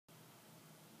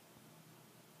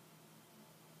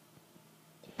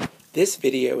This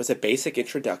video is a basic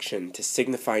introduction to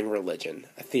signifying religion,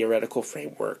 a theoretical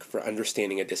framework for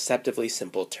understanding a deceptively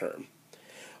simple term.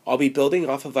 I'll be building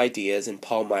off of ideas in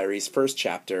Paul Myhre's first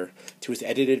chapter to his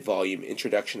edited volume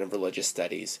Introduction of Religious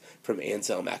Studies from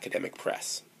Anselm Academic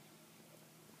Press.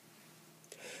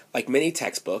 Like many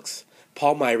textbooks,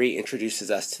 Paul Myhre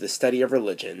introduces us to the study of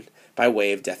religion by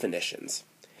way of definitions.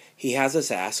 He has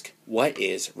us ask, what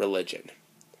is religion?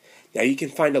 Now you can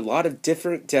find a lot of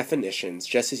different definitions,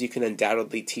 just as you can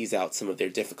undoubtedly tease out some of their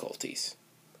difficulties.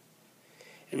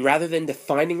 And rather than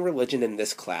defining religion in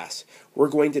this class, we're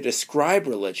going to describe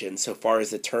religion so far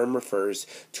as the term refers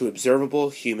to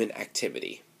observable human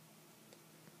activity.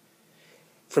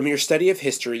 From your study of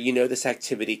history, you know this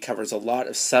activity covers a lot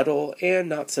of subtle and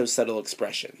not so subtle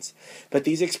expressions, but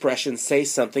these expressions say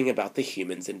something about the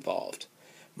humans involved.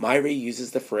 Myhre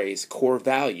uses the phrase core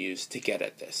values to get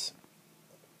at this.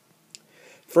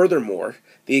 Furthermore,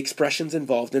 the expressions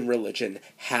involved in religion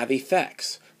have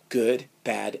effects, good,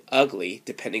 bad, ugly,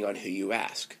 depending on who you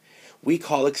ask. We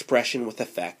call expression with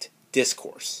effect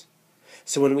discourse.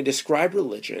 So when we describe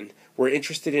religion, we're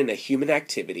interested in a human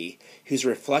activity whose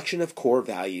reflection of core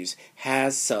values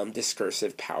has some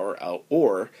discursive power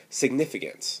or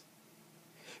significance.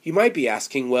 You might be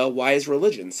asking, well, why is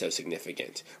religion so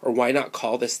significant? Or why not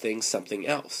call this thing something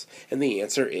else? And the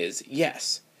answer is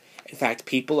yes. In fact,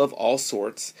 people of all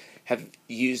sorts have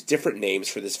used different names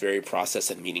for this very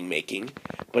process of meaning-making,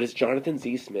 but as Jonathan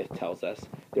Z. Smith tells us,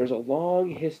 there's a long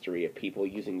history of people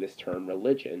using this term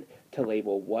religion to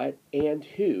label what and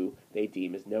who they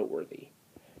deem as noteworthy.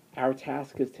 Our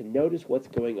task is to notice what's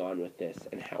going on with this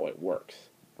and how it works.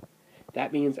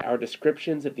 That means our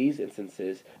descriptions of these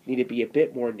instances need to be a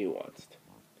bit more nuanced.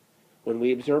 When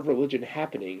we observe religion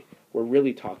happening, we're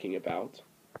really talking about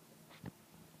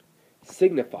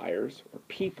signifiers, or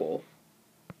people,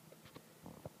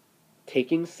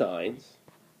 taking signs,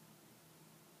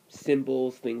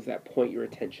 symbols, things that point your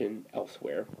attention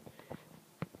elsewhere,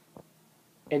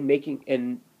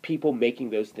 and people making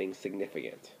those things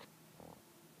significant.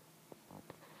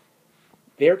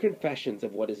 Their confessions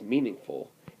of what is meaningful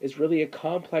is really a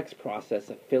complex process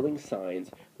of filling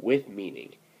signs with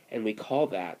meaning, and we call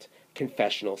that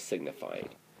confessional signifying.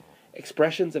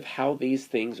 Expressions of how these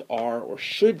things are or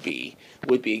should be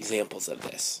would be examples of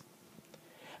this.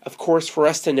 Of course, for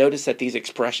us to notice that these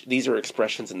are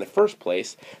expressions in the first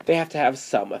place, they have to have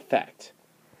some effect.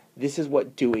 This is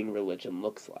what doing religion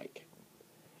looks like.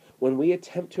 When we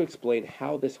attempt to explain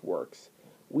how this works,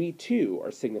 we too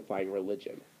are signifying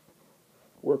religion.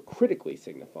 We're critically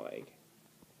signifying.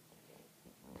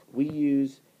 We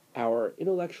use our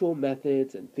intellectual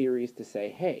methods and theories to say,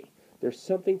 hey, there's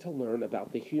something to learn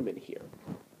about the human here.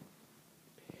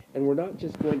 And we're not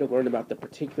just going to learn about the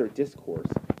particular discourse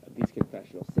of these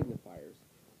confessional signifiers.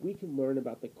 We can learn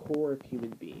about the core of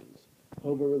human beings,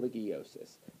 homo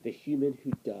religiosus, the human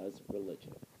who does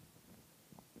religion.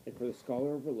 And for the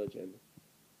scholar of religion,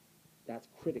 that's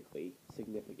critically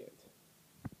significant.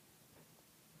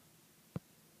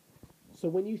 So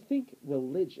when you think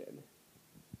religion,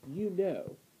 you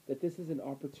know that this is an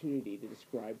opportunity to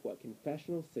describe what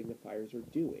confessional signifiers are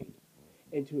doing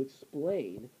and to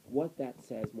explain what that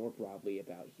says more broadly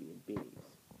about human beings.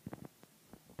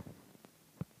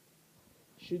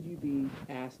 Should you be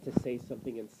asked to say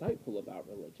something insightful about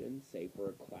religion, say for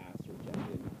a class or just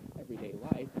in everyday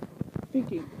life,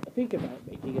 think about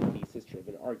making a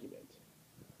thesis-driven argument.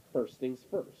 First things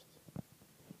first.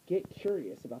 Get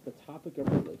curious about the topic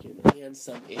of religion and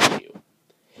some issue.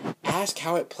 Ask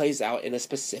how it plays out in a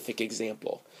specific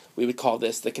example. We would call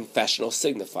this the confessional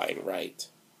signifying right.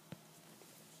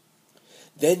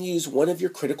 Then use one of your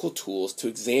critical tools to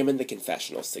examine the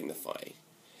confessional signifying.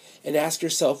 And ask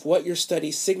yourself what your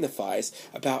study signifies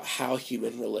about how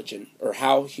human religion, or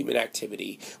how human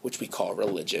activity, which we call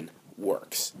religion,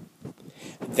 works.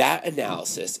 That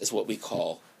analysis is what we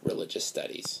call religious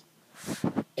studies.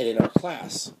 And in our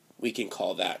class, we can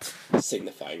call that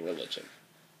signifying religion.